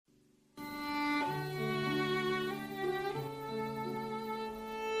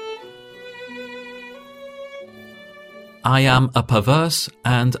I am a perverse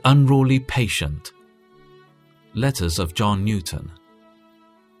and unruly patient. Letters of John Newton.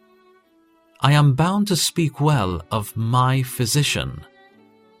 I am bound to speak well of my physician.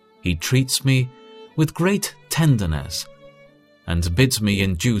 He treats me with great tenderness, and bids me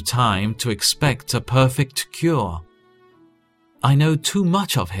in due time to expect a perfect cure. I know too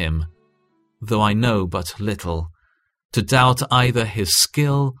much of him, though I know but little, to doubt either his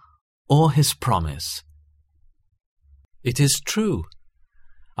skill or his promise. It is true,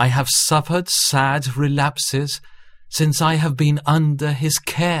 I have suffered sad relapses since I have been under his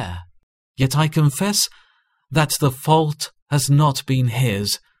care, yet I confess that the fault has not been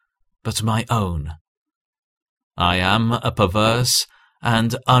his, but my own. I am a perverse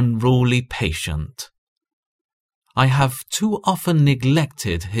and unruly patient. I have too often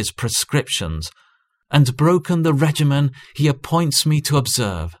neglected his prescriptions and broken the regimen he appoints me to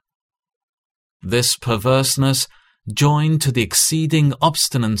observe. This perverseness, joined to the exceeding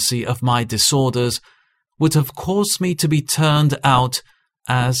obstinacy of my disorders, would have caused me to be turned out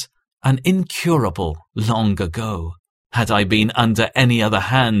as an incurable long ago, had I been under any other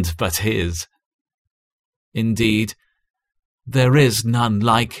hand but his. Indeed, there is none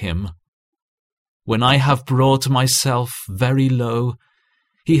like him. When I have brought myself very low,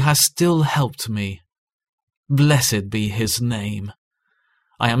 he has still helped me. Blessed be his name.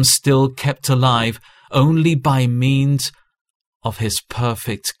 I am still kept alive only by means of his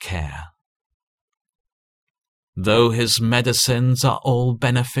perfect care. Though his medicines are all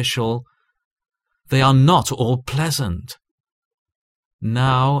beneficial, they are not all pleasant.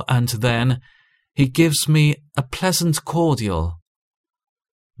 Now and then he gives me a pleasant cordial,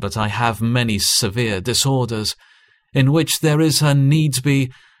 but I have many severe disorders in which there is a need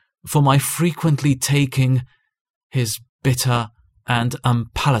be for my frequently taking his bitter and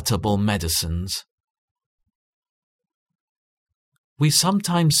unpalatable medicines. We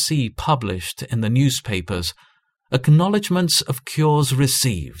sometimes see published in the newspapers acknowledgments of cures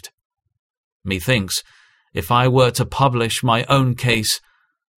received. Methinks, if I were to publish my own case,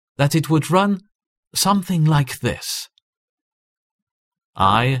 that it would run something like this.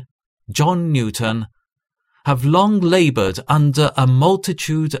 I, John Newton, have long laboured under a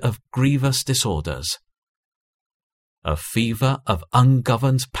multitude of grievous disorders. A fever of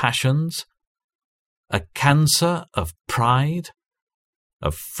ungoverned passions, a cancer of pride,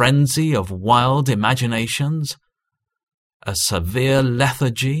 a frenzy of wild imaginations, a severe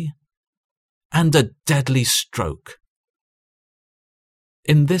lethargy, and a deadly stroke.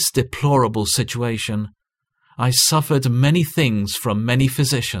 In this deplorable situation, I suffered many things from many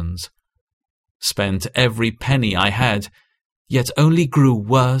physicians, spent every penny I had, yet only grew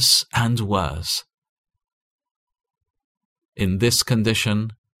worse and worse. In this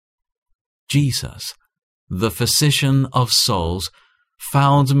condition, Jesus, the physician of souls,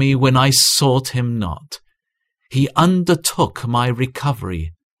 found me when I sought him not. He undertook my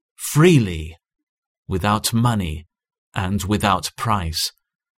recovery freely, without money and without price.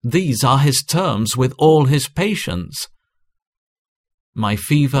 These are his terms with all his patients. My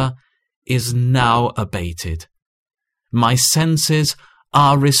fever is now abated. My senses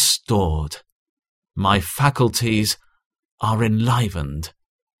are restored. My faculties are enlivened.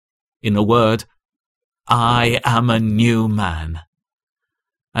 In a word, I am a new man.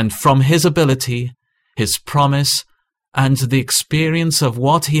 And from his ability, his promise, and the experience of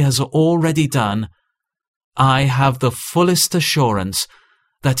what he has already done, I have the fullest assurance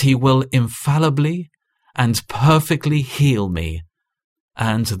that he will infallibly and perfectly heal me,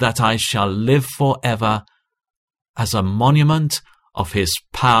 and that I shall live forever as a monument of his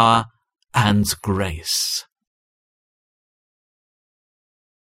power and grace.